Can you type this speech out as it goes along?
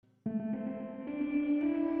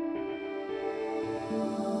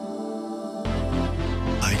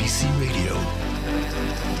IDC Radio,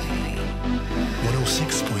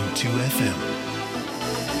 106.2 FM.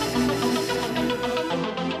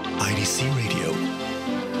 IDC Radio,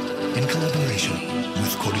 in collaboration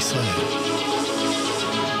with Kol Israel.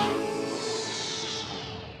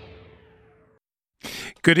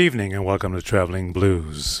 Good evening and welcome to Traveling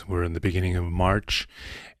Blues. We're in the beginning of March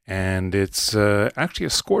and it's actually a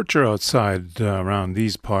scorcher outside around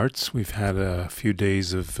these parts. We've had a few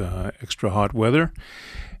days of extra hot weather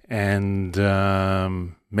and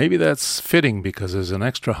maybe that's fitting because there's an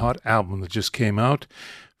extra hot album that just came out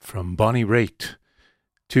from Bonnie Raitt.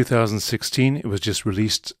 2016, it was just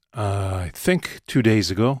released I think 2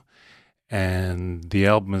 days ago, and the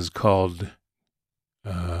album is called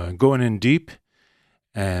Going In Deep.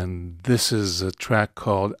 And this is a track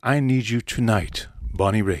called I Need You Tonight,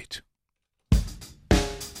 Bonnie Raitt.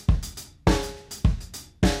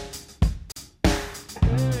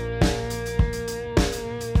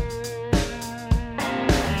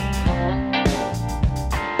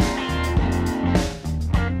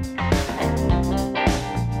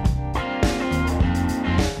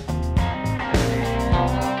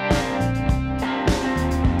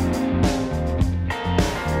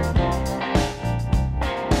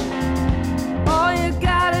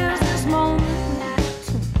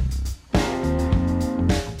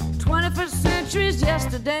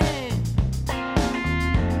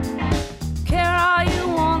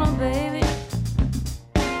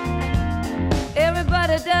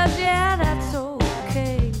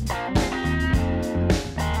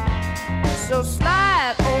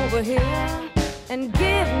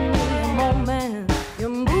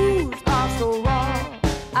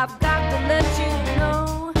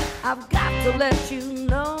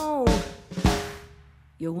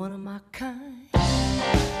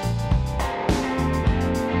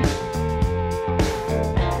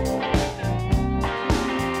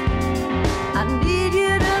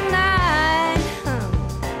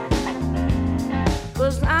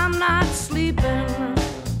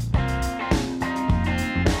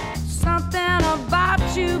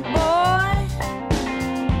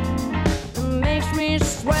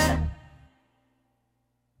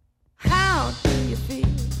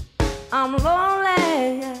 I'm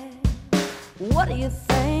lonely. What do you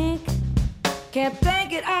think? Can't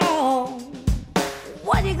think it all.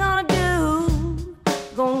 What you gonna do?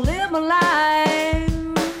 Gonna live my life.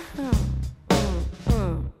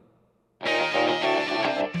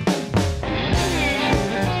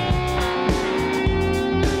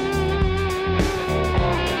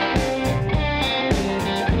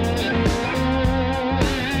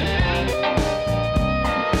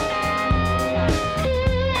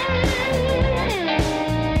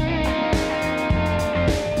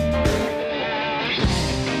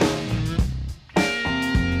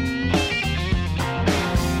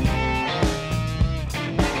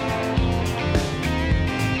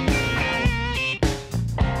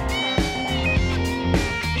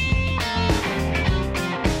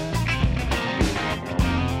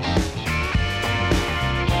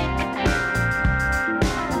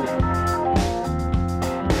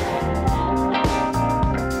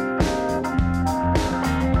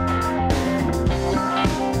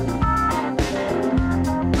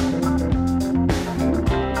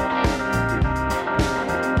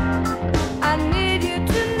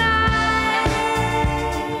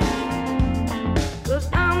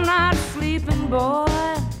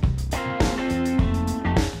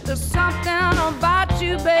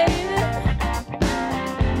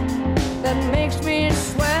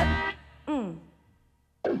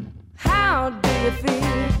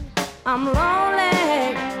 I'm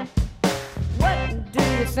lonely. What do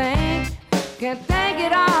you think? Can't think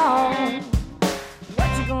it all.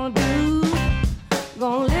 What you gonna do?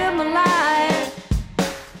 Gonna live my life.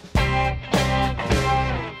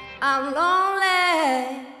 I'm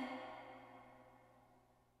lonely.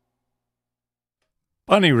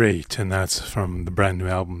 Bonnie Raitt, and that's from the brand new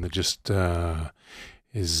album that just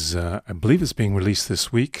is, I believe it's being released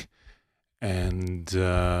this week. And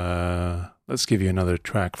let's give you another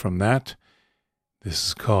track from that. This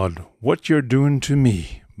is called What You're Doing to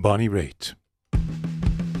Me, Bonnie Raitt.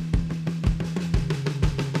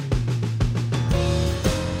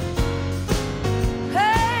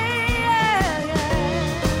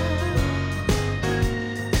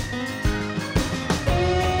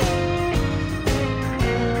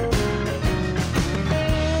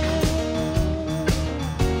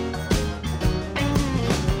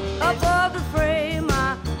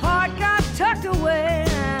 Away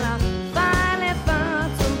and I finally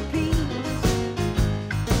found some peace.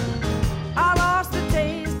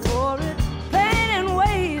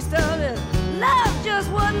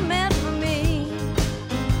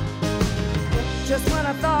 Just when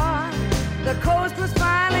I thought the coast was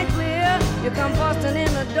finally clear, you come busting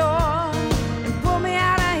in the door and pull me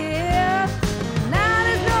out of here. Now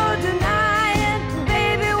there's no denying,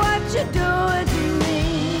 baby, what you're doing to me.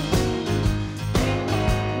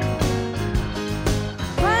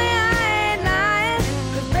 Funny, I ain't lying,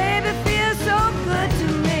 'cause baby feels so good to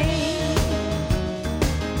me.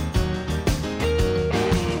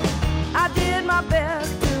 I did my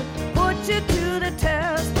best to put you to the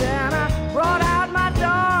test, and I brought out my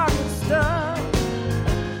darkest stuff.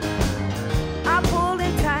 I pulled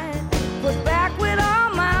it tight, pushed back with all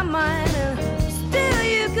my might, and still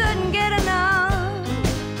you couldn't get enough.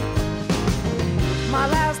 My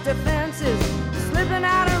last defense is slipping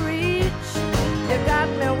out of reach. You got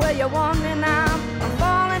me where you want me now. I'm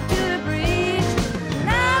falling to the breach.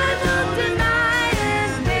 Now there's no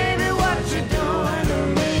denying, baby, what you're doing to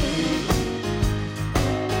me.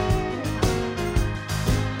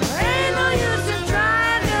 Ain't no use in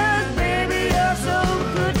trying, 'cause baby, you're so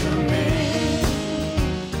good to me.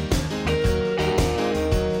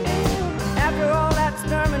 After all that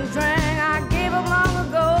sturm and drang, I gave up long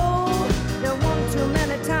ago. There weren't too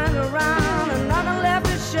many times around, and nothing left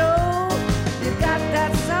to show. You got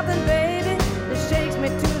that something, baby, that shakes me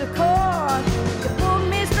to the core. You pulled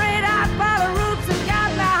me straight out by the roots and got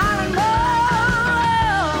me hollering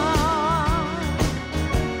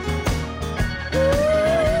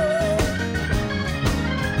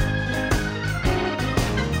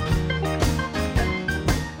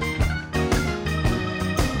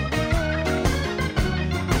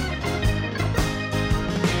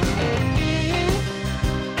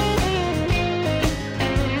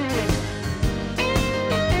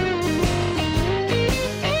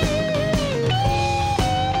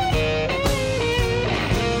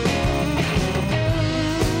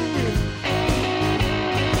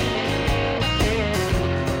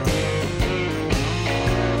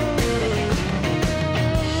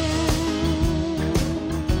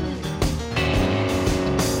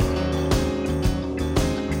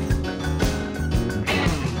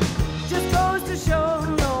just goes to show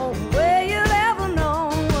no way you'll ever know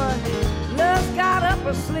what love's got up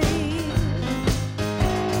her sleeve.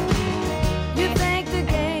 You think the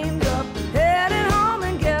game's up, headed home,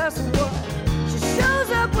 and guess what? She shows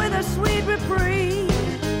up with a sweet reprieve.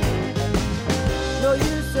 No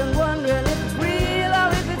use in wondering if it's real or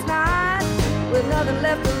if it's not. With nothing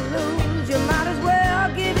left to lose, you might as well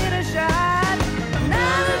give it a shot.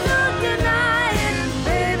 Now there's no denying,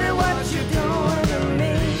 baby, what you're doing to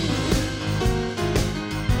me.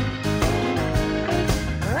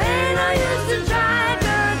 Ain't no use in trying,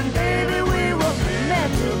 'cause baby, we were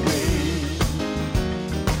meant to be.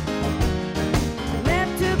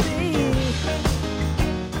 Meant to be.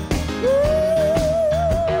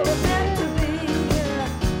 Ooh, meant to be, yeah.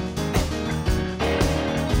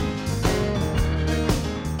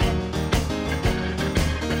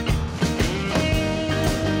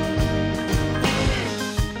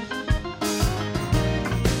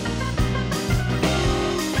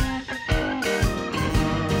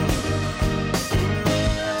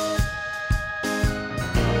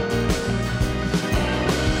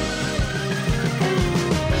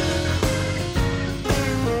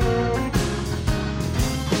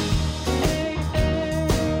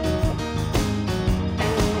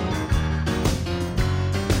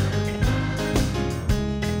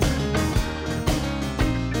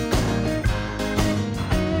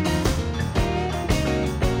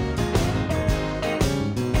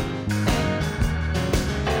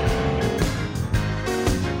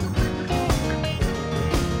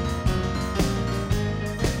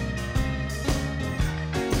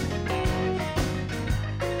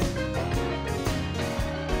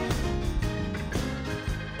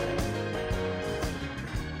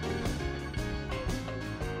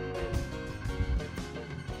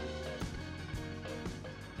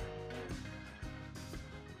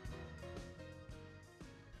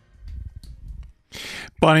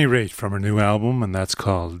 Bonnie Raitt from her new album, and that's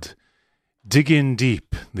called Dig In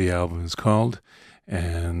Deep, the album is called,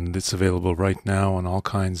 and it's available right now on all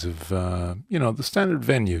kinds of, the standard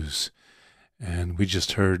venues. And we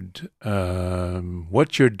just heard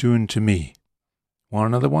What You're Doing to Me. Want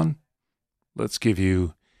another one? Let's give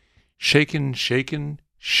you Shakin', Shakin',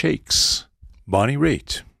 Shakes, Bonnie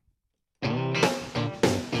Raitt.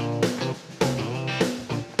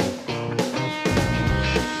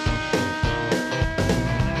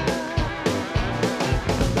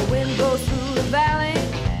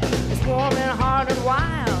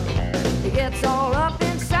 Gets all up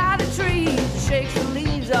inside the trees, shakes the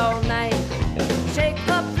leaves all night, shake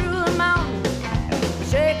up through the mountains,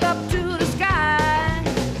 shake up to the sky,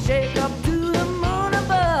 shake up to the moon.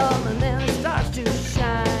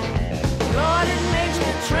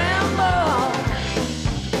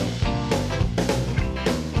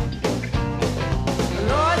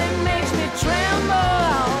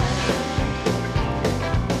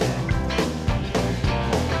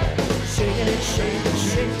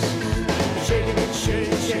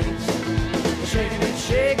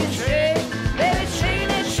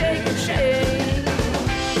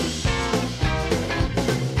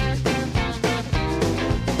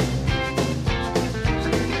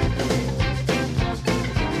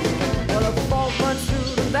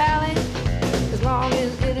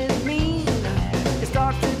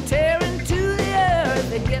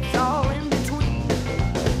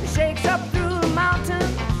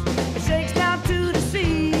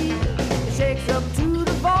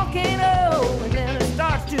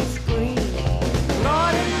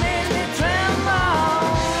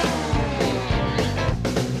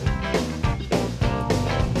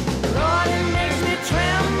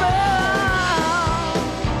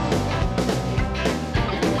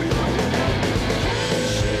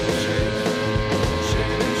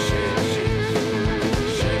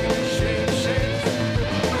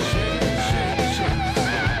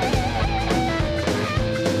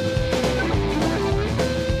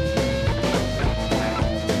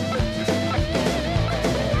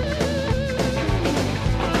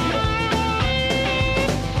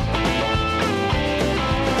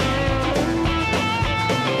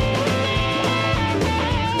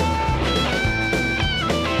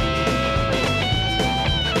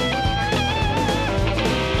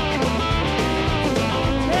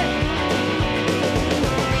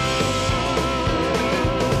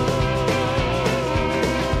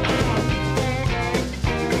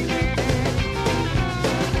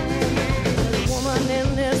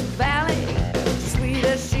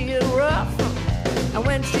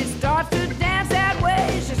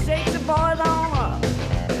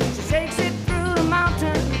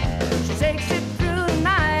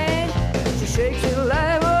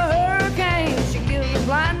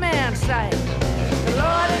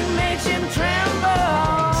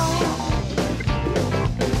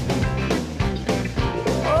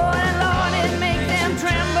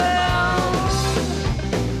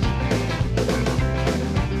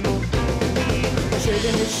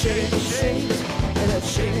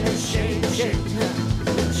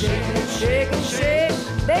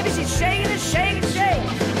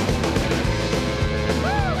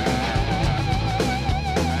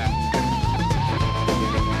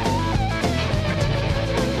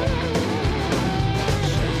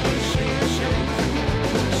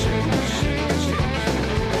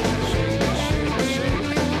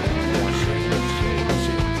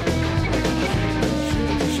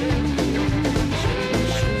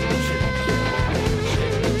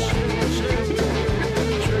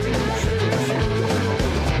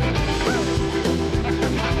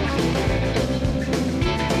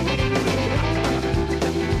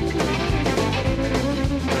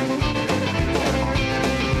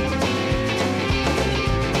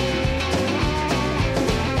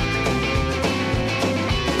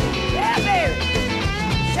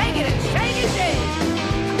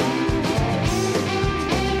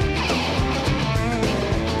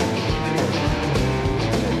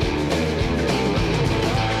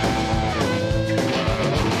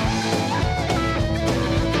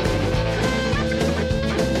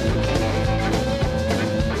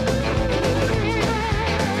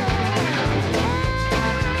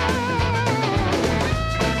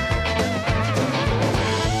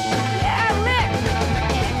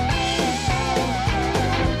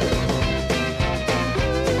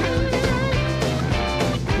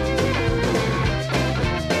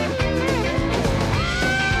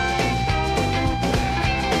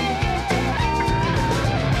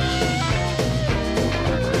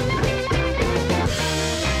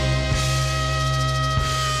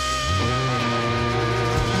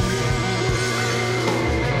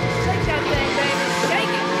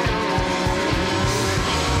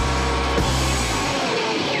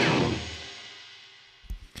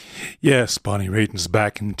 Yes, Bonnie Raiden's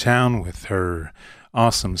back in town with her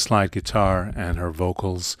awesome slide guitar and her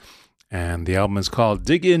vocals, and the album is called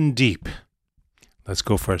Dig In Deep. Let's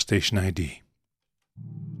go for our station ID.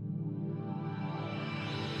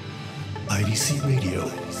 IDC Radio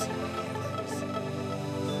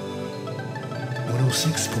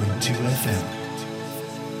 106.2 FM.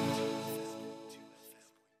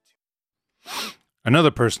 Another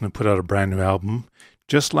person who put out a brand new album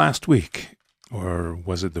just last week, or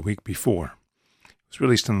was it the week before? It was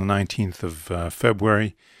released on the 19th of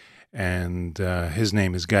February, and his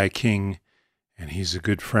name is Guy King, and he's a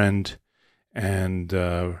good friend, and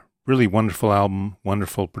really wonderful album,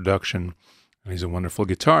 wonderful production, and he's a wonderful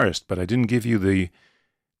guitarist. But I didn't give you the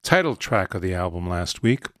title track of the album last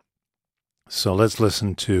week, so let's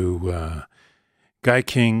listen to Guy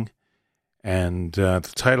King and the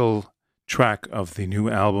title track of the new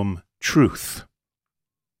album, Truth.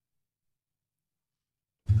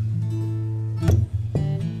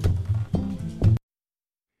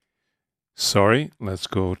 Sorry, let's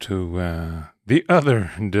go to the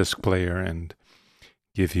other disc player and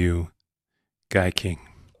give you Guy King.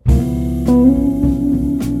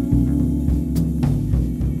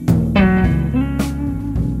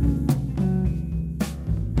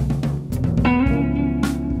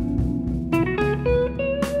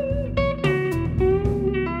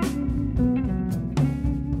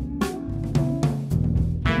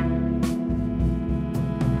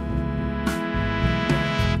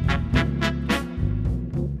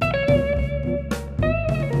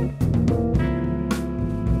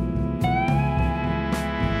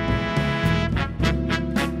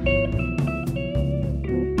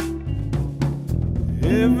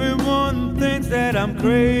 Everyone thinks that I'm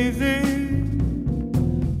crazy.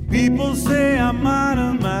 People say I'm out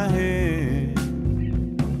of my head.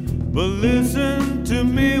 But listen to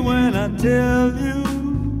me when I tell you,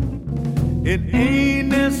 it ain't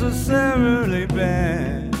necessarily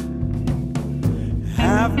bad.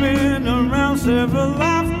 I've been around several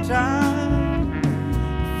lifetimes.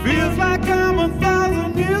 Feels like I'm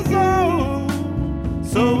 1,000 years old.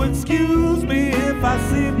 So excuse me if I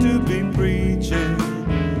seem to be preaching,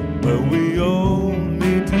 but we all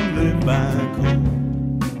need to live by code.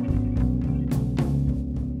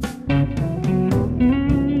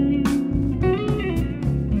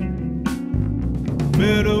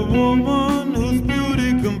 Met a woman whose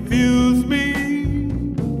beauty confused me,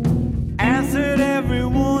 answered every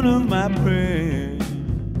one of my prayers.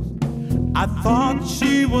 I thought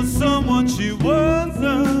she was someone she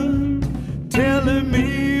wasn't, telling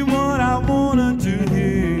me what I wanted to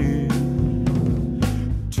hear.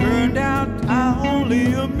 Turned out I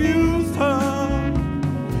only amused her,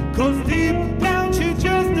 'cause deep down she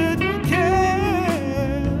just didn't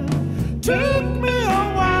care. Took me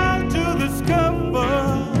a while to discover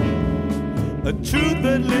a truth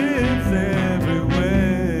that lives everywhere.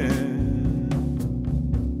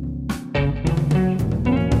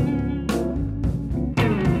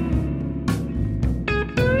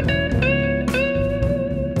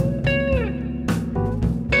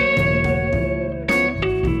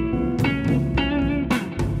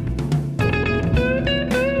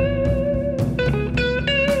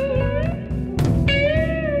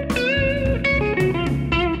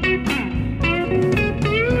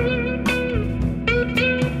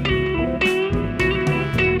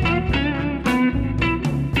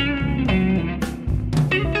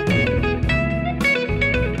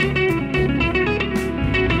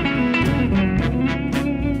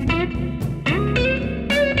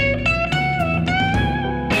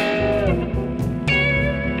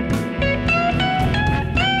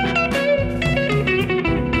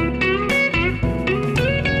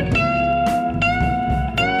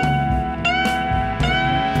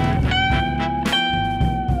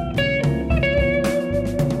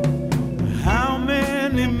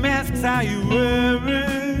 Are you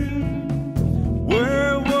wearing?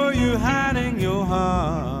 Where were you hiding your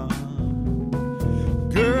heart?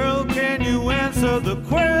 Girl, can you answer the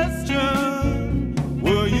question?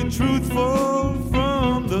 Were you truthful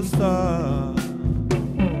from the start?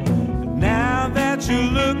 Now that you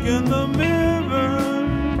look in the mirror,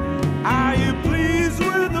 are you pleased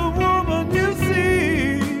with the woman you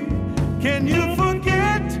see? Can you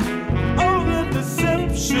forget all the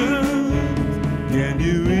deception? Can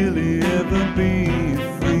you really ever be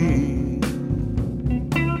free?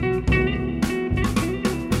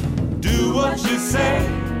 Do what you say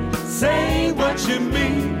what you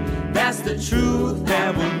mean. That's the truth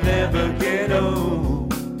that will never get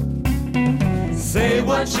old. Say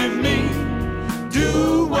what you mean,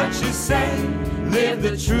 do what you say. Live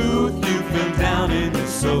the truth you feel down in your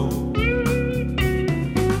soul.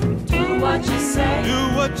 what you say.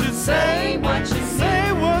 Do what you Say what you mean.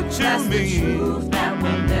 Say what you That's mean. the truth that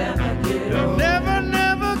will never get old. Never,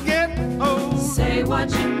 never get old. Say what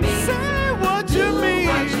you mean. Say what you Do mean.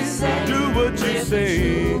 what you say. Do what you Live say.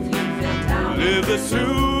 The truth you feel down. Live the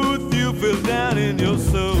truth you feel down in your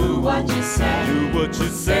soul. Do what you say. Do what you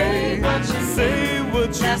say. Say what you mean. Say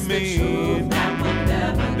what you That's mean. the truth that will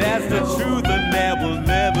never That's get the old. truth and that will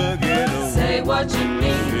never get old. Say what you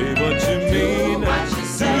mean. Say what you mean. Do what you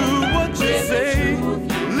say. Do what you Live the say. truth you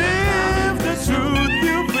feel Live the truth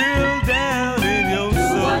you feel down in your Do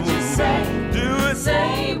soul. what you say. Do it.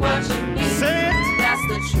 Say what you mean. Say it. That's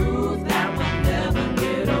the truth that will never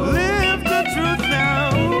get old. Live the truth now.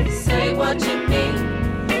 Say what you mean.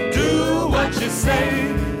 Do what you say.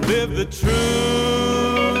 Live the truth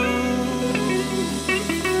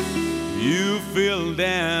you feel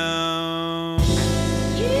down. You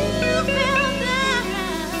feel down.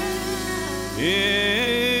 In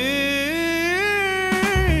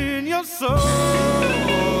your soul.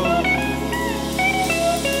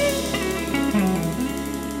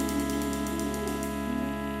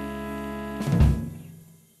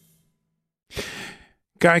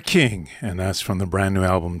 Guy King, and that's from the brand new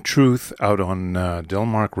album Truth, out on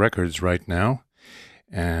Delmark Records right now.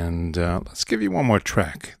 And let's give you one more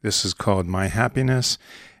track. This is called My Happiness,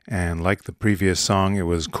 and like the previous song, it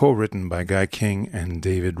was co-written by Guy King and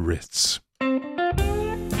David Ritz.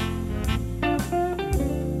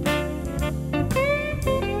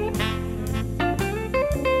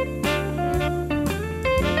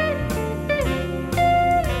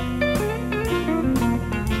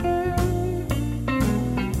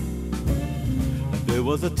 There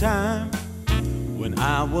was a time when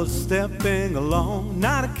I was stepping along,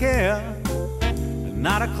 not a care,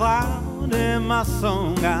 not a cloud in my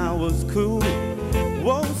song. I was cool,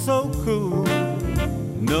 whoa, so cool,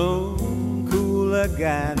 no cooler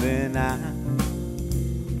guy than I.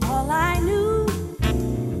 All I knew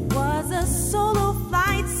was a solo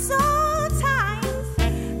flight so tight.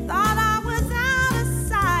 Thought I was out of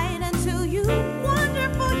sight until you,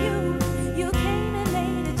 wonderful you came and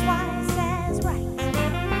made it twice as right.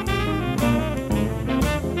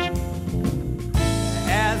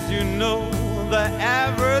 As you know, the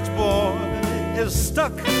average boy is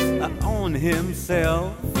stuck on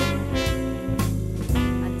himself.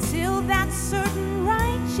 Until that certain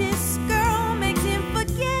righteous girl makes him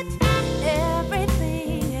forget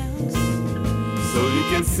everything else. So you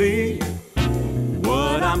can see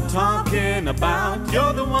what I'm talking about.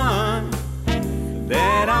 You're the one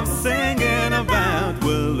that I'm singing about.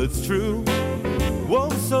 Well, it's true, whoa,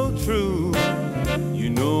 so true. You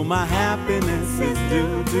know my happiness is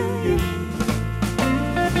due to you.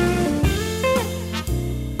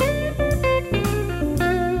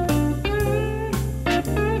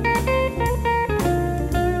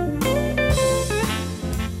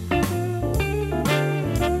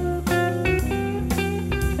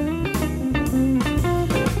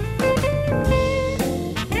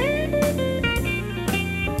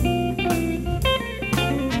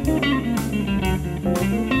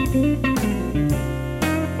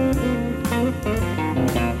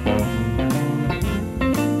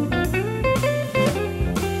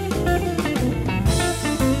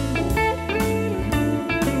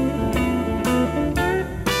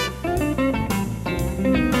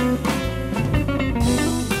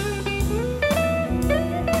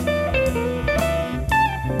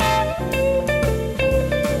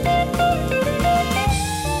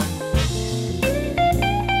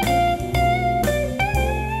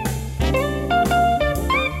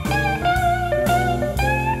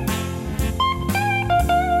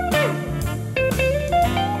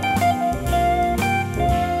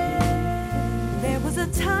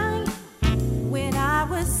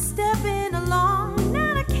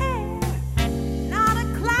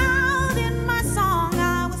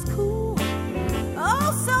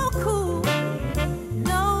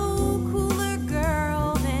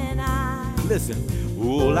 Listen,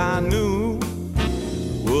 all I knew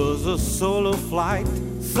was a solo flight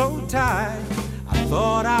so tight. I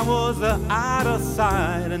thought I was out of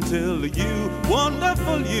sight until you,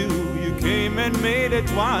 wonderful you came and made it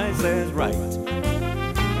twice as right.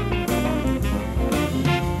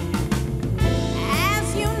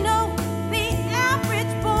 As you know, the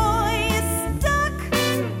average boy is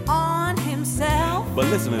stuck on himself. But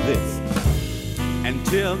listen to this.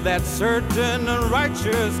 Until that certain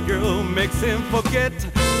righteous girl makes him forget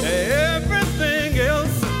everything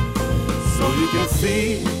else. So you can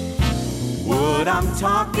see what I'm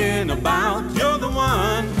talking about. You're the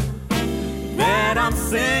one that I'm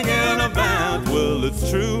singing about. Well, it's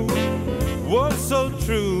true, what's so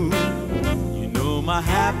true. You know know my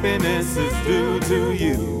happiness is due to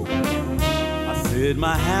you. I said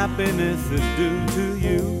my happiness is due to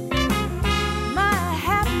you. My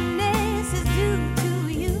happiness is due to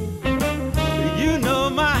you. You know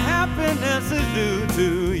my happiness is due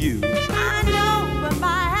to you. I know, but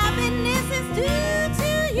my happiness is due to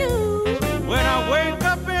you. When I wake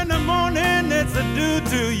up in the morning, it's a due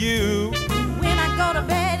to you. When I go to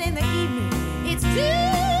bed in the evening, it's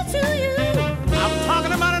due to you. I'm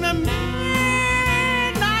talking about in the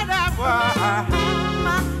midnight hour.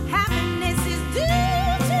 My happiness is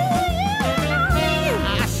due to you.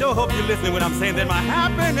 I sure hope you're listening when I'm saying that my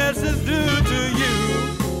happiness is due to you.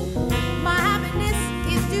 My happiness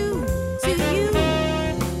is due to you.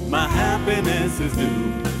 My happiness is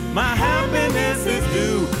due. My happiness is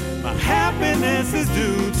due. My happiness is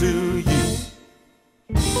due to you.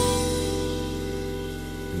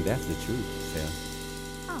 And that's the truth, Sam.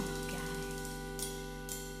 Oh, God.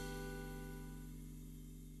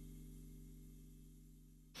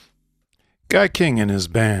 Guy King and his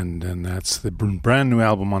band, and that's the brand new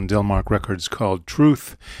album on Delmark Records called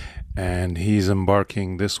Truth, and he's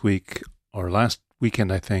embarking this week, or last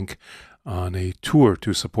weekend I think, on a tour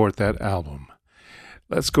to support that album.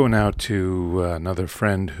 Let's go now to another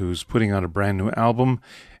friend who's putting out a brand new album,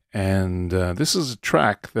 and this is a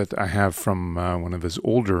track that I have from one of his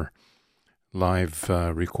older live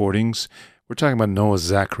recordings. We're talking about Noah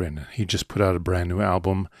Zachrin. He just put out a brand new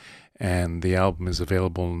album, and the album is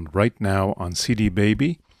available right now on CD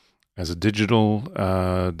Baby as a digital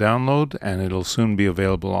download, and it'll soon be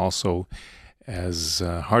available also as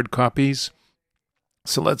hard copies.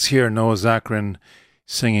 So let's hear Noah Zachrin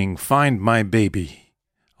singing Find My Baby.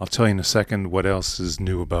 I'll tell you in a second what else is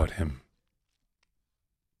new about him.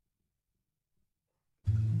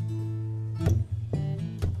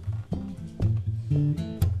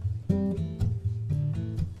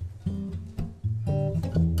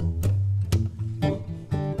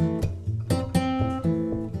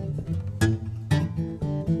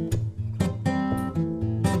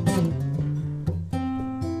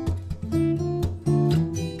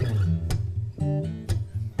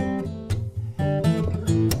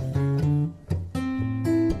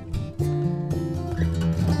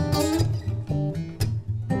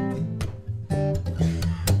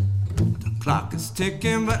 Clock is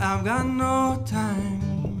ticking, but I've got no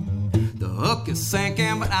time. The hook is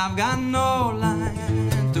sinking, but I've got no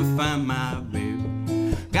line to find my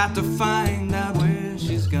baby. Got to find out where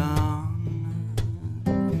she's gone.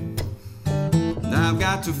 I've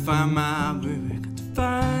got to find my baby. Got to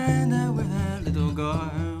find out where that little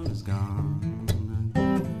girl is gone.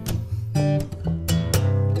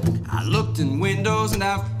 I looked in windows and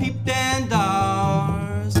I've peeped in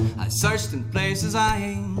doors. I searched in places I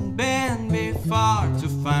ain't been before to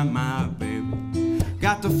find my baby.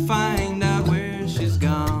 Got to find out where she's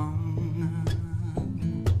gone.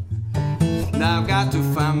 And I've got to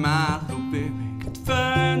find my little baby. Got to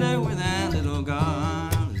find out where that little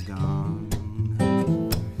girl is gone.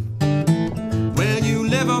 Well, you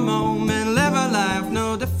live a moment, live a life,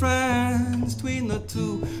 no difference between the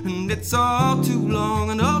two. And it's all too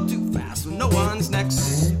long and all too fast when no one's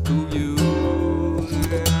next to you.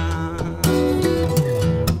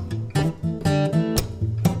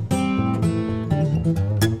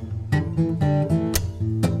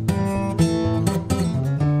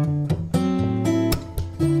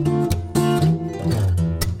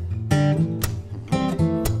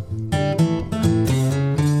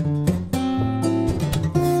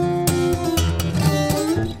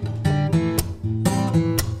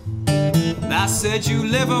 I said you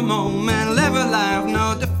live a moment, live a life,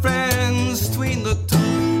 no difference between the two.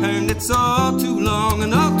 And it's all too long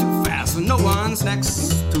and all too fast when no one's next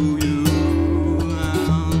to you.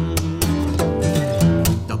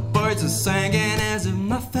 The birds are singing as if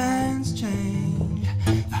nothing's changed.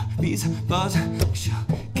 The bees buzz shall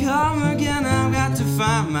come again. I've got to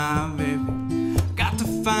find my baby. Got to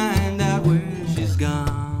find out where she's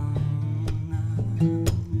gone.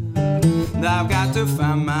 I've got to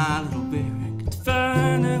find my little baby.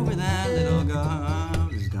 Find out where that little girl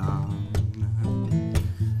is gone.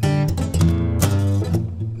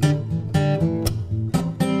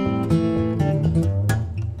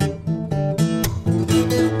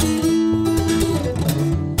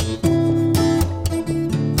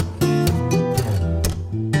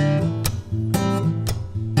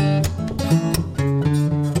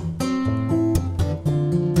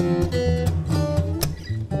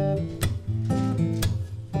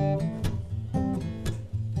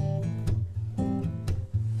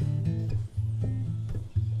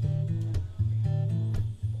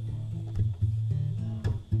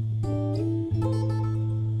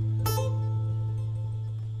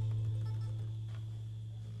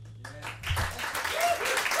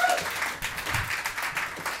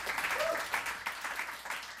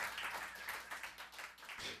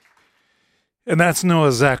 And that's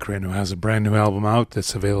Noah Zachrin, who has a brand new album out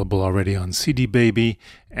that's available already on CD Baby.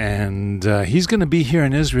 And he's going to be here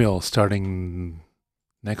in Israel starting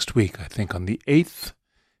next week, I think on the 8th,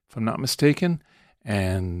 if I'm not mistaken.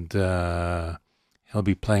 And he'll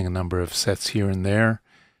be playing a number of sets here and there.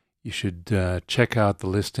 You should check out the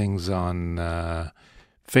listings on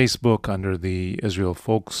Facebook under the Israel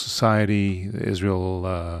Folk Society,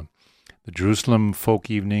 the Jerusalem Folk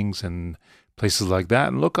Evenings, and places like that.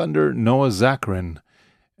 And look under Noah Zachrin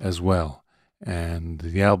as well. And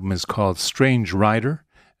the album is called Strange Rider,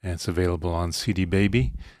 and it's available on CD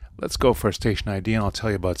Baby. Let's go for a station ID, and I'll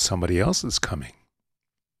tell you about somebody else that's coming.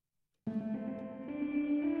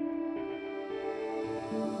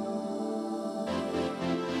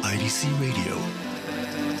 IDC Radio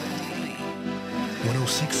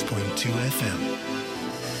 106.2 FM.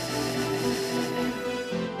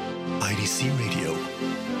 IDC Radio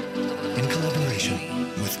in collaboration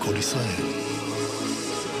with Kol Israel.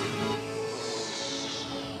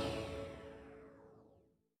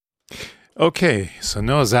 Okay, so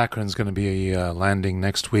Noah Zachrin's going to be landing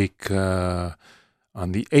next week on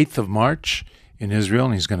the 8th of March in Israel,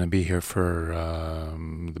 and he's going to be here for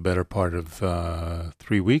the better part of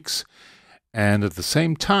 3 weeks. And at the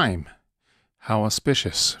same time, how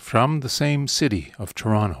auspicious, from the same city of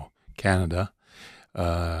Toronto, Canada,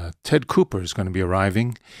 Ted Cooper is going to be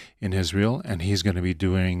arriving in Israel, and he's going to be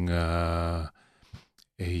doing a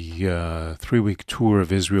 3-week tour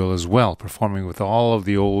of Israel as well, performing with all of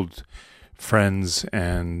the old friends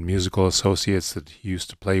and musical associates that he used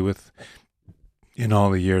to play with in all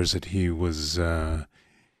the years that he was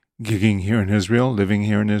gigging here in Israel, living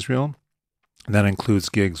here in Israel. That includes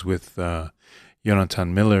gigs with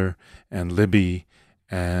Yonatan Miller and Libby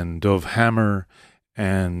and Dov Hammer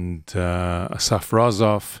and Asaf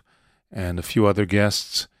Razov and a few other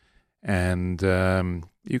guests. And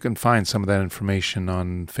you can find some of that information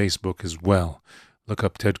on Facebook as well. Look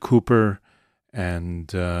up Ted Cooper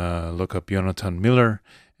and look up Yonatan Miller,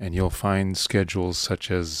 and you'll find schedules such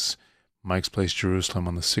as Mike's Place Jerusalem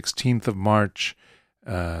on the 16th of March,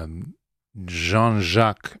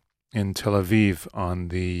 Jean-Jacques in Tel Aviv on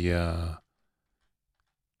the...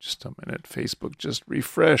 just a minute, Facebook just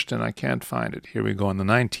refreshed and I can't find it. Here we go, on the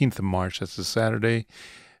 19th of March, that's a Saturday,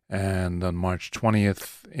 and on March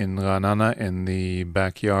 20th in Ra'anana in the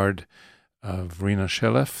backyard of Rina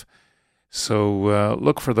Shelef. So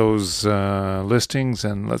look for those listings,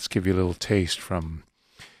 and let's give you a little taste from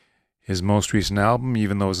his most recent album,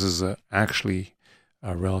 even though this is actually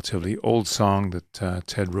a relatively old song that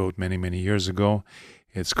Ted wrote many, many years ago.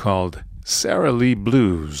 It's called Sarah Lee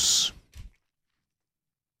Blues.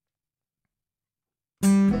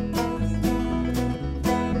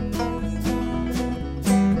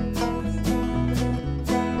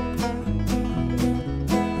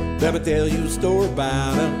 Let me tell you a story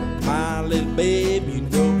about my little babe. You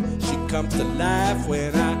know she comes to life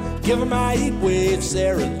when I give her my heat wave,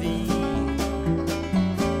 Sarah Lee.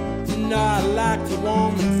 You know I like the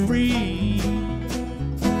woman free.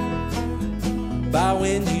 But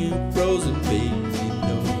when you frozen, babe, you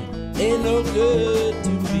know you ain't no good to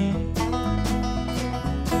me.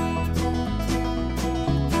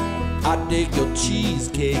 I dig your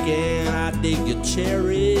cheesecake and I dig your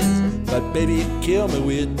cherries, but baby, you kill me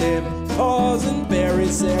with them paws and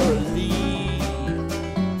berries, Sarah Lee.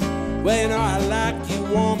 Well, you know I like you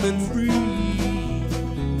warm and free,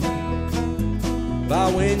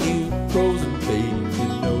 but when you frozen, baby, you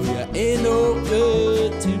know you ain't no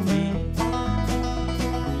good to me.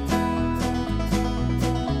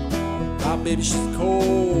 My baby, she's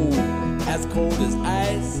cold as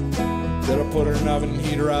ice. Better put her in the oven and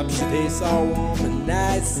heat her up. She tastes all warm and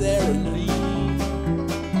nice, Sarah Lee.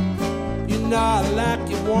 You know I like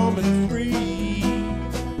you warm and free,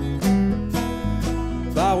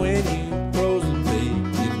 but when you frozen, babe,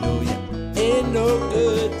 you know you ain't no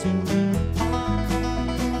good to me.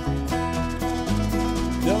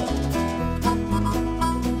 No.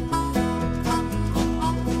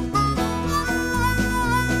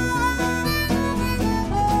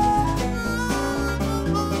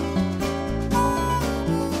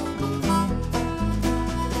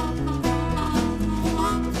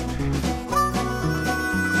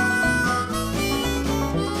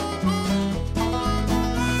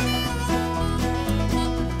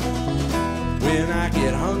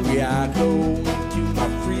 I go into my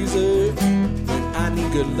freezer. When I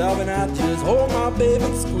need good loving, I just hold my baby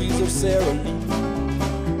and squeeze her, Sarah Lee.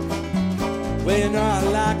 When I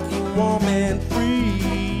like you warm and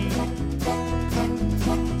free,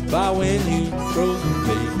 but when you frozen,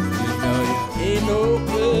 baby, you know you ain't no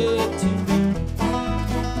good to me.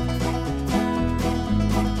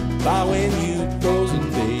 But when you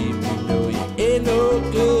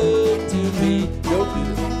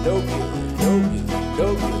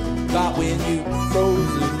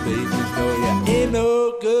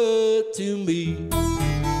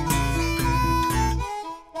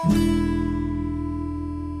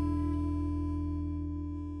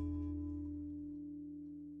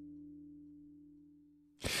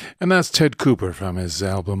And that's Ted Cooper from his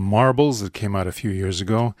album Marbles that came out a few years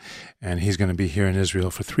ago. And he's going to be here in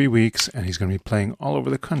Israel for 3 weeks, and he's going to be playing all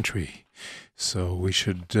over the country. So we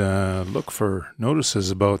should look for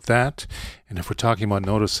notices about that. And if we're talking about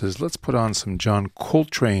notices, let's put on some John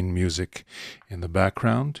Coltrane music in the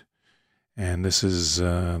background. And this is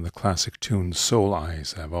the classic tune Soul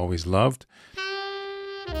Eyes I've always loved.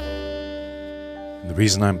 And the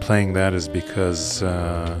reason I'm playing that is because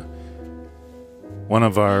one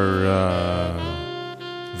of our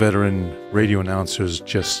veteran radio announcers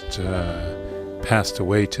just passed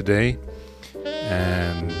away today,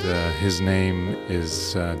 and his name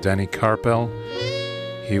is Danny Carpel.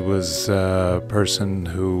 He was a person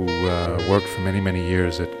who worked for many, many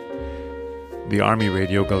years at the Army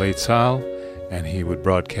Radio Galei Tzahal, and he would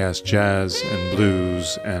broadcast jazz and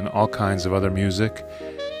blues and all kinds of other music.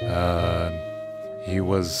 He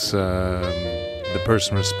was the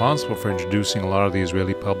person responsible for introducing a lot of the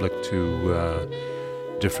Israeli public to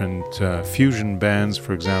different fusion bands.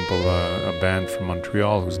 For example, a band from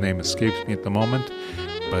Montreal whose name escapes me at the moment,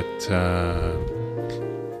 but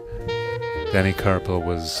Danny Carpel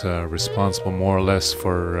was responsible more or less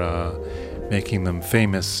for making them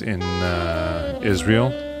famous in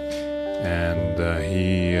Israel, and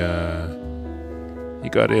he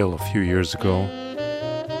got ill a few years ago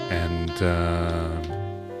and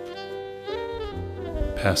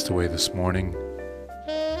passed away this morning,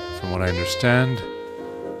 from what I understand.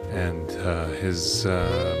 And his,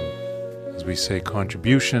 as we say,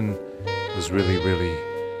 contribution was really, really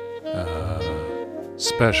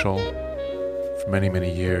special for many,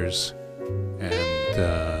 many years. And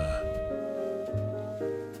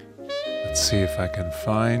let's see if I can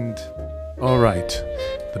find... All right,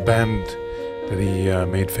 the band that he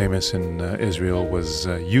made famous in Israel was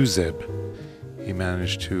Uzeb. He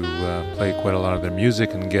managed to play quite a lot of their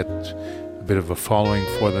music and get a bit of a following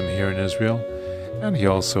for them here in Israel. And he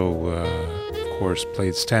also, of course,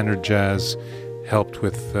 played standard jazz, helped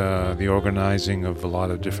with the organizing of a lot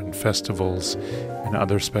of different festivals and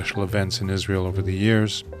other special events in Israel over the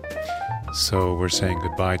years. So we're saying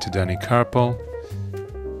goodbye to Danny Carpel,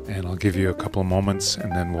 and I'll give you a couple of moments,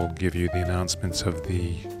 and then we'll give you the announcements of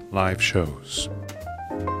the live shows.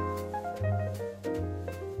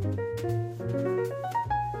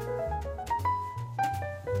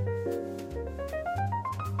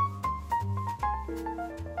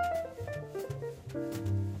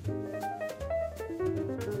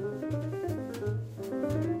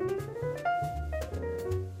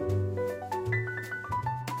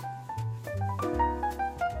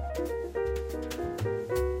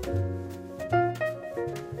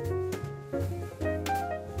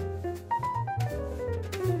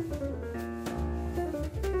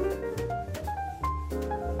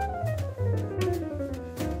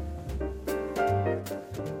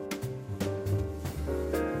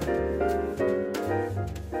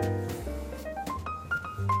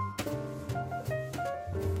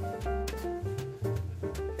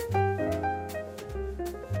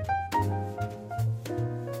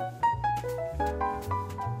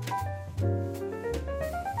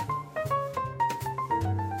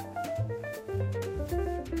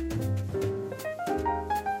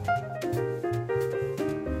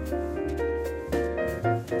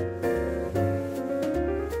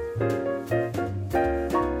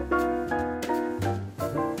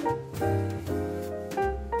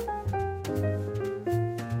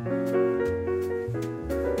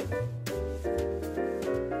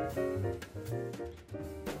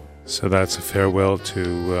 So that's a farewell to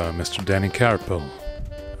Mr. Danny Carpel,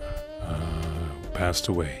 who passed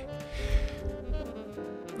away.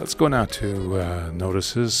 Let's go now to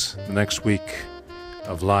notices. The next week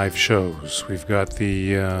of live shows, we've got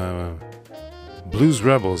the Blues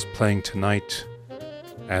Rebels playing tonight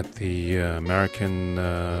at the American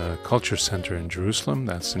Culture Center in Jerusalem.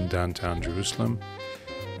 That's in downtown Jerusalem.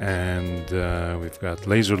 And we've got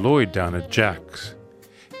Laser Lloyd down at Jack's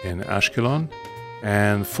in Ashkelon.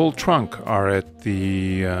 And Full Trunk are at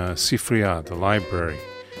the Sifriya, the library,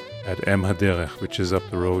 at Em Haderech, which is up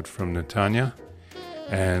the road from Netanya.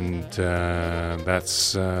 And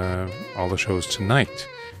that's all the shows tonight.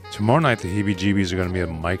 Tomorrow night, the Heebie-Jeebies are going to be at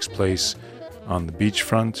Mike's Place on the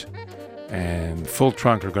beachfront. And Full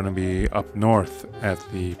Trunk are going to be up north at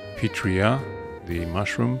the Pitria, the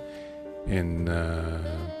mushroom, in the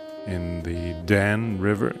Dan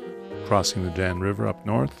River, crossing the Dan River up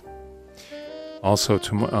north. Also,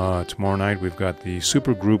 tomorrow night, we've got the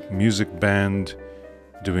Supergroup Music Band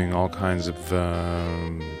doing all kinds of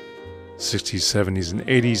 60s, 70s, and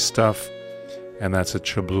 80s stuff, and that's at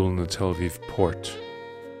Shablul in the Tel Aviv port.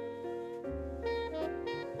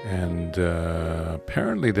 And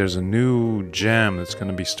apparently there's a new jam that's going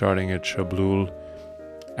to be starting at Shablul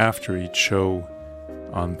after each show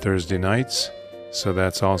on Thursday nights. So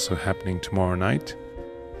that's also happening tomorrow night.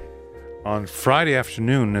 On Friday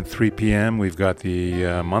afternoon at 3 p.m., we've got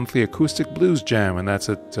the monthly acoustic blues jam, and that's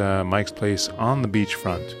at Mike's Place on the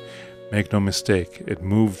beachfront. Make no mistake, it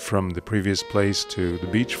moved from the previous place to the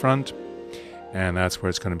beachfront, and that's where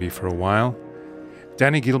it's going to be for a while.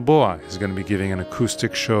 Danny Gilboa is going to be giving an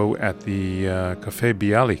acoustic show at the Café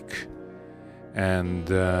Bialik, and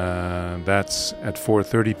that's at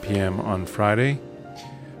 4:30 p.m. on Friday.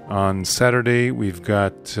 On Saturday, we've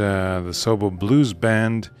got the Sobo Blues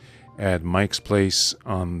Band at Mike's Place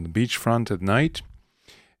on the beachfront at night,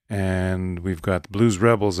 and we've got the Blues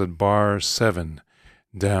Rebels at Bar 7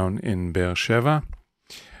 down in Beersheba.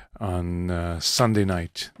 On Sunday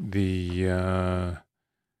night, the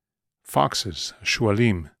Foxes,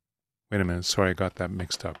 Shualim. Wait a minute, sorry, I got that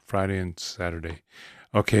mixed up. Friday and Saturday.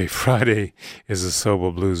 Okay, Friday is the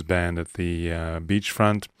Sobo Blues Band at the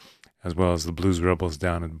beachfront, as well as the Blues Rebels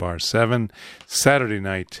down at Bar 7. Saturday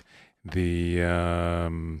night, the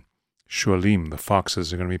Shualim, the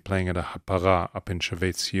Foxes, are going to be playing at a Hapara up in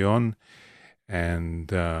Shavet Zion.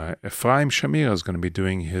 And Ephraim Shamir is going to be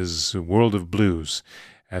doing his World of Blues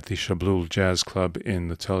at the Shablul Jazz Club in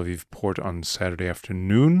the Tel Aviv port on Saturday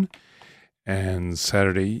afternoon. And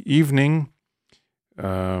Saturday evening,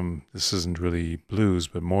 this isn't really blues,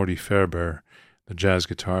 but Morty Fairbairn, the jazz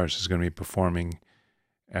guitarist, is going to be performing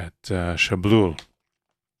at Shablul.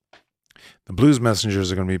 The Blues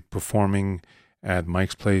Messengers are going to be performing at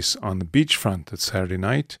Mike's Place on the beachfront that Saturday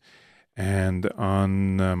night. And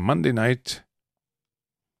on Monday night,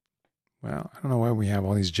 well, I don't know why we have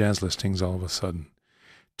all these jazz listings all of a sudden.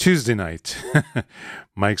 Tuesday night,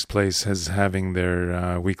 Mike's Place is having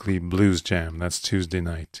their weekly blues jam. That's Tuesday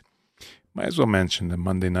night. Might as well mention that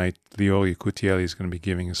Monday night, Lior Yakutieli is going to be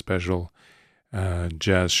giving a special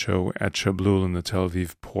jazz show at Shablul in the Tel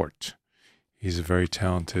Aviv port. He's a very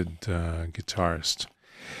talented guitarist.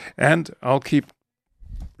 And I'll keep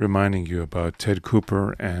reminding you about Ted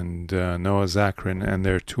Cooper and Noah Zakrin and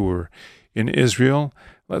their tour in Israel.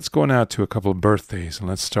 Let's go now to a couple of birthdays, and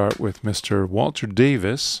let's start with Mr. Walter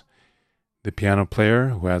Davis, the piano player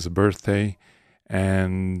who has a birthday,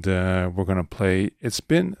 and we're going to play It's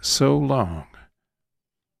Been So Long.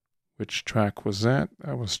 Which track was that?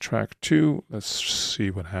 That was track 2. Let's see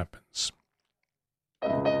what happens.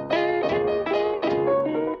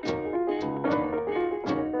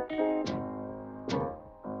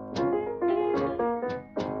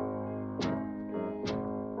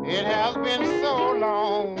 It has been so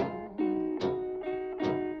long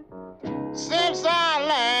since I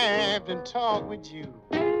laughed and talked with you.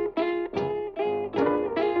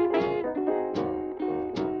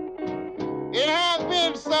 It has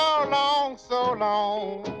been so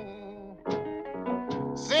long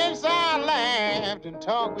since I laughed and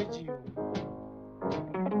talked with you.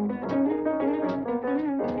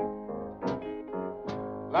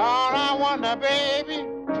 Lord, I wonder, baby,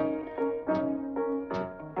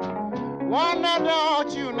 wonder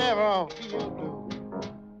don't you never feel blue?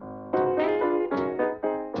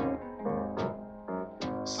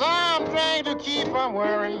 Some drink to keep from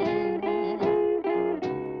worrying.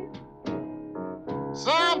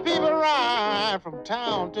 Some people ride from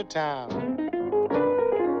town to town.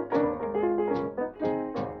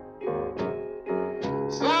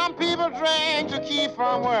 Some people drink to keep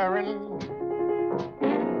from worrying.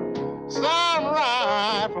 Some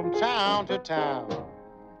ride from town to town.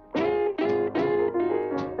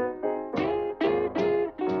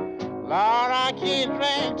 Lord, I can't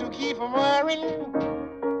drink to keep from worrying.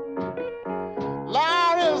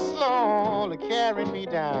 Lord, is slowly carrying me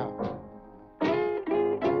down.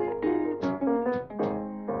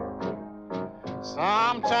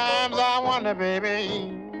 Sometimes I wonder,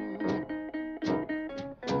 baby,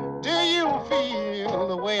 do you feel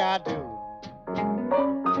the way I do?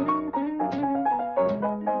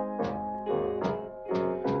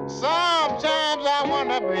 Sometimes I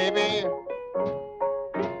wonder, baby,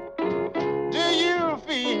 do you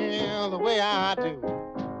feel the way I do?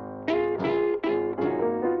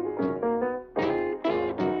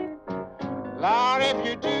 Lord, if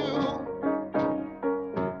you do,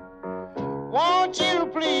 won't you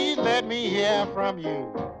please let me hear from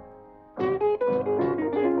you?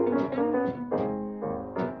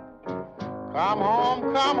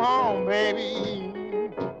 Come home, baby.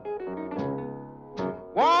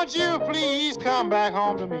 Won't you please come back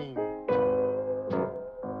home to me?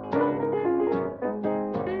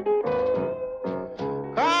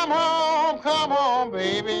 Come home,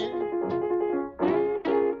 baby.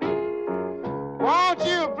 Won't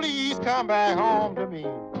you come back home to me.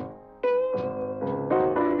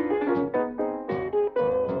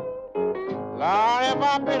 Lord, if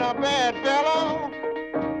I've been a bad fellow,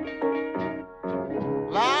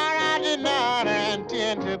 Lord, I did not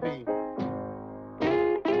intend to be.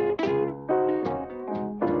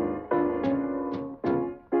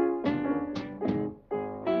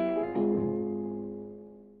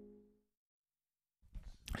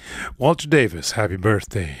 Walter Davis, happy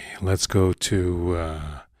birthday. Let's go to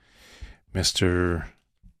Mr.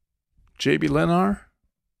 J.B. Lenar.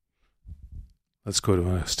 Let's go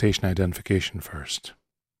to station identification first.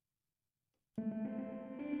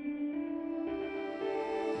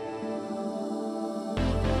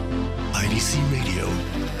 IDC Radio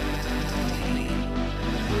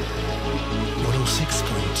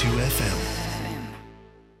 106.2 FM.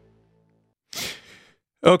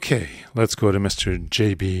 Okay, let's go to Mr.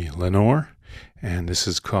 J.B. Lenore, and this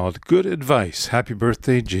is called Good Advice. Happy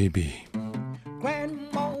birthday, J.B.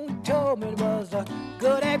 Grandma told me it was a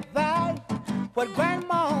good advice. What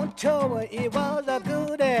Grandma told me it was a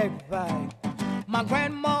good advice. My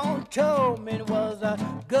grandma told me it was a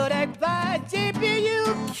good advice. J.B.,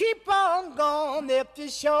 you keep on going if you're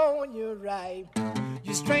showing you right.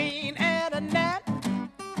 You strain at a gnat,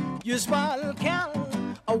 you swallow count.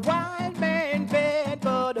 A wild man bad,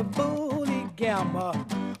 but a bully gamble.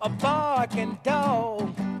 A barking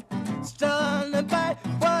dog, stun and bite.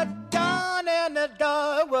 What dawn and the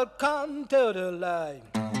dog will come to the light.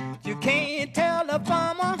 You can't tell a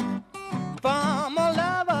farmer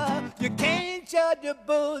lover. You can't judge a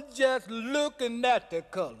bull just looking at the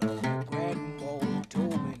color. Grandma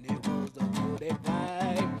told me it was a good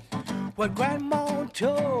advice. What Grandma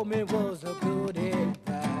told me was a good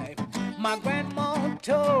advice. My grandma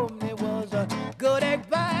told me it was a good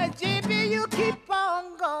advice. J.B., you keep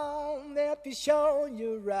on going if you're showing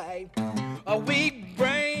you right. A weak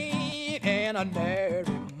brain and a narrow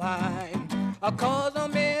mind cause a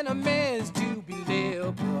man a man's to be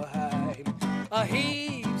left behind.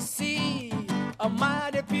 He see a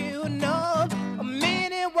mighty few know,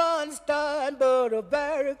 many ones start, but a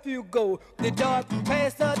very few go. The dark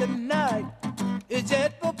past of the night is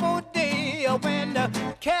just before day. When the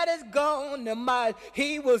cat is gone, the mice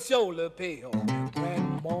he will surely pay.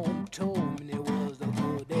 Grandma told me it was a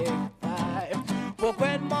good advice. Well,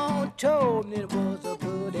 Grandma told me it was a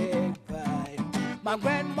good advice. My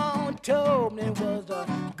grandma told me it was a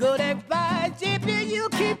good advice. J.B., you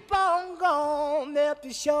keep on going if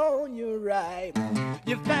you're showing you right.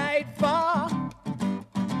 You fight for,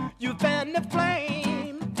 you fan the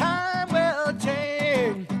flame. Time will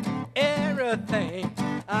change everything.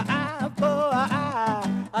 Eye for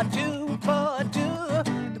eye, a tooth for a tooth.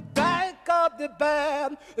 The black of the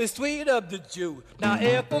bad, the sweet of the Jew. Now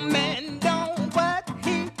if a man don't work,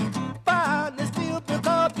 he find the steel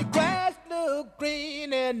because the grass look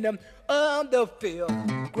green in the other field.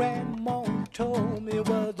 Grandma told me it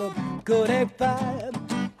was a good advice.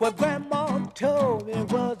 What Grandma told me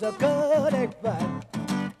was a good advice.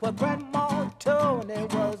 What Grandma told me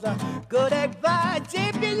was a good advice.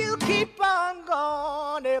 J.B., you keep on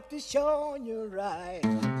going if you're showing you right.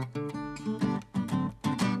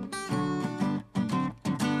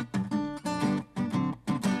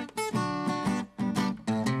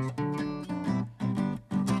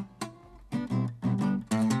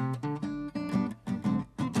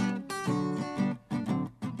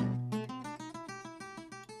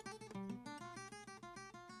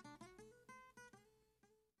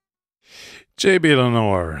 J.B.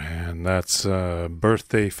 Lenore, and that's a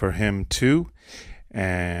birthday for him too.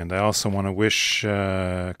 And I also want to wish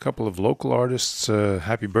a couple of local artists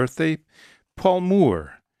happy birthday. Paul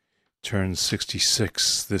Moore turns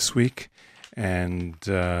 66 this week, and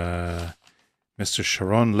Mr.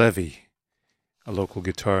 Sharon Levy, a local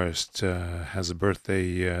guitarist, has a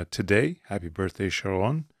birthday today. Happy birthday,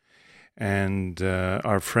 Sharon. And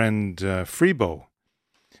our friend Freebo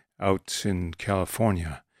out in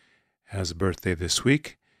California has a birthday this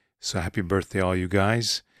week. So happy birthday, all you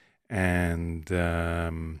guys. And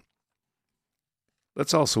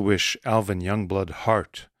let's also wish Alvin Youngblood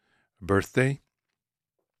Hart a birthday.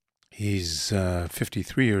 He's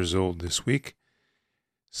 53 years old this week.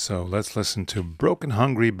 So let's listen to Broken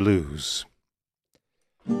Hungry Blues.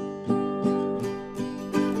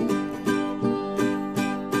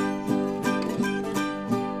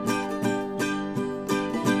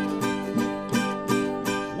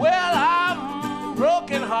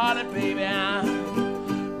 Hearted baby,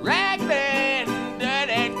 I'm ragged and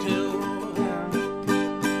dirty too.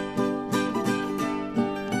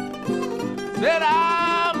 Said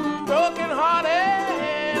I'm broken hearted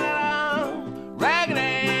and I'm ragged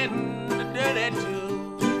and dirty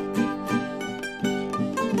too.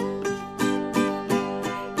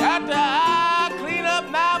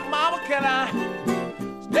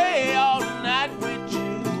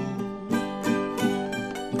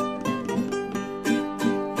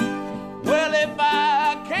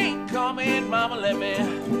 come in, mama, let me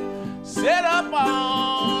sit up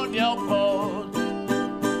on your porch.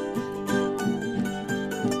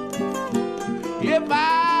 If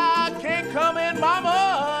I can't come in,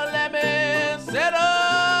 mama, let me sit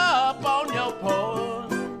up on your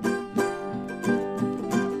porch.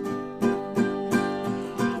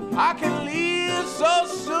 I can leave so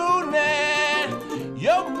soon that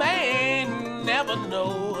your man never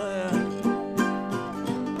know.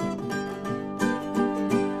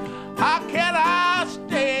 How can I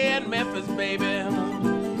stay in Memphis, baby,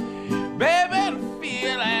 baby, and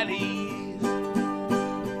feel at ease?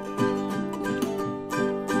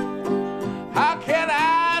 How can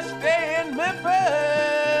I stay in Memphis,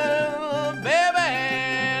 baby,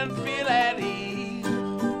 and feel at ease?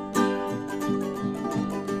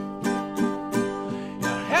 You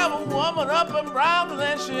have a woman up in Brown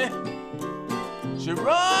and she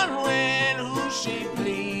run when who she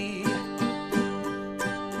please.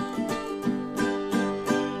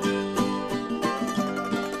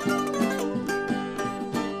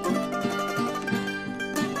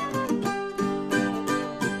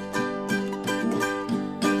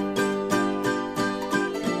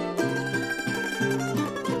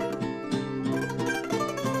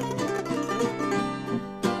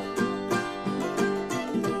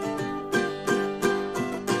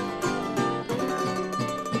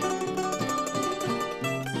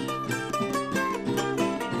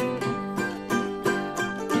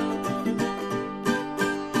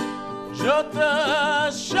 Just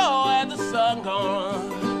the shore and the sun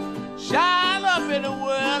gonna shine up in the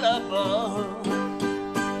world above.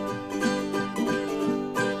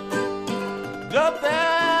 Just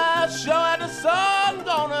the shore and the sun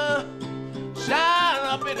gonna shine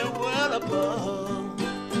up in the world above.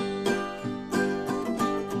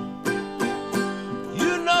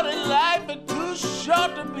 You know that life is too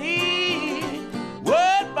short to be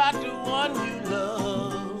worried about the one you love.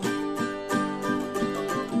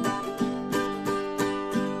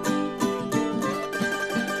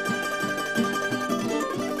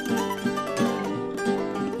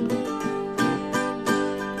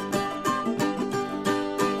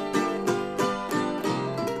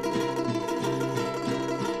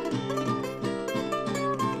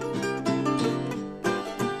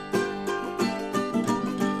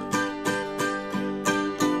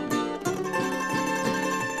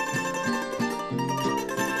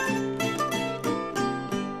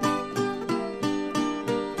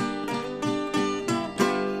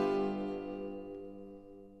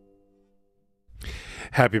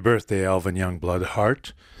 Happy birthday, Alvin Youngblood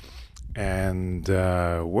Hart. And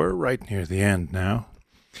we're right near the end now.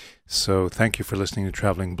 So thank you for listening to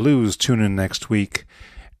Traveling Blues. Tune in next week.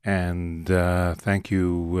 And thank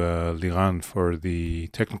you, Liran, for the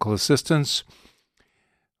technical assistance.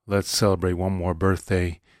 Let's celebrate one more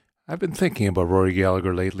birthday. I've been thinking about Rory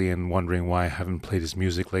Gallagher lately and wondering why I haven't played his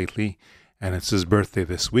music lately. And it's his birthday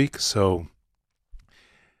this week. So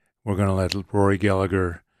we're going to let Rory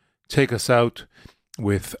Gallagher take us out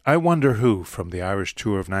with I Wonder Who from the Irish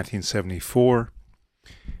tour of 1974.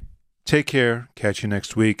 Take care. Catch you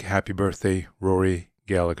next week. Happy birthday, Rory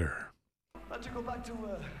Gallagher. Let's go back to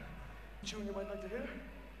a tune you might like to hear.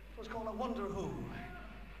 It's called I Wonder Who.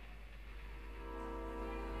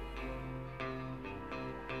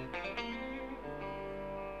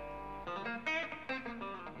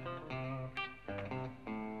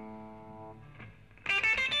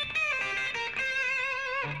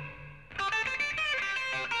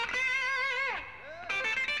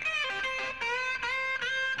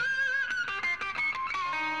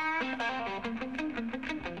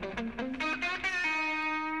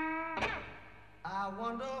 I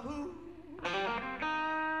wonder who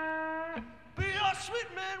be your sweet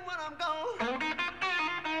man when I'm gone.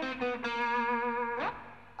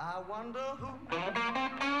 I wonder who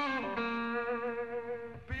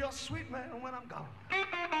be your sweet man when I'm gone.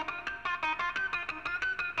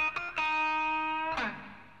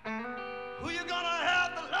 Who you gonna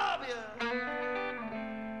have to love you?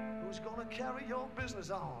 Who's gonna carry your business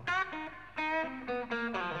on?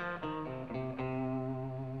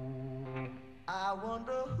 I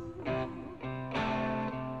wonder who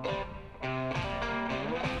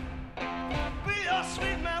be your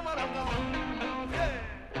sweet man when I'm gone. Yeah.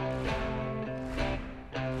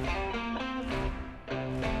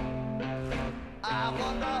 I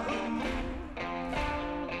wonder who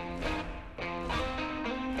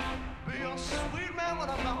be your sweet man when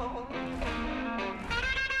I'm gone.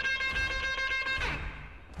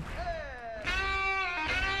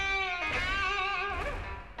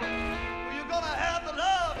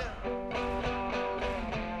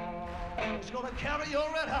 Carry your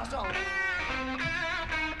red house on.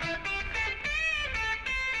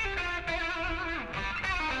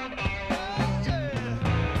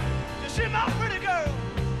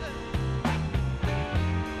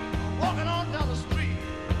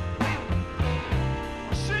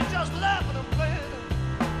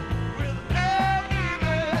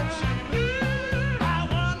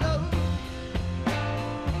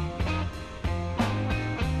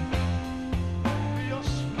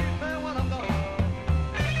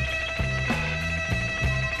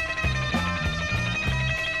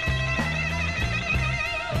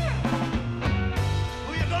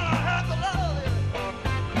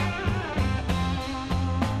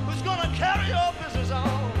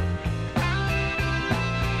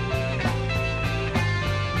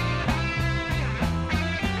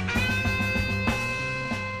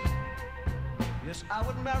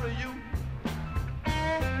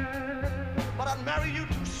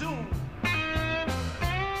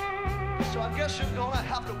 I guess you're gonna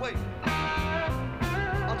have to wait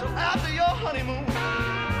until after your honeymoon.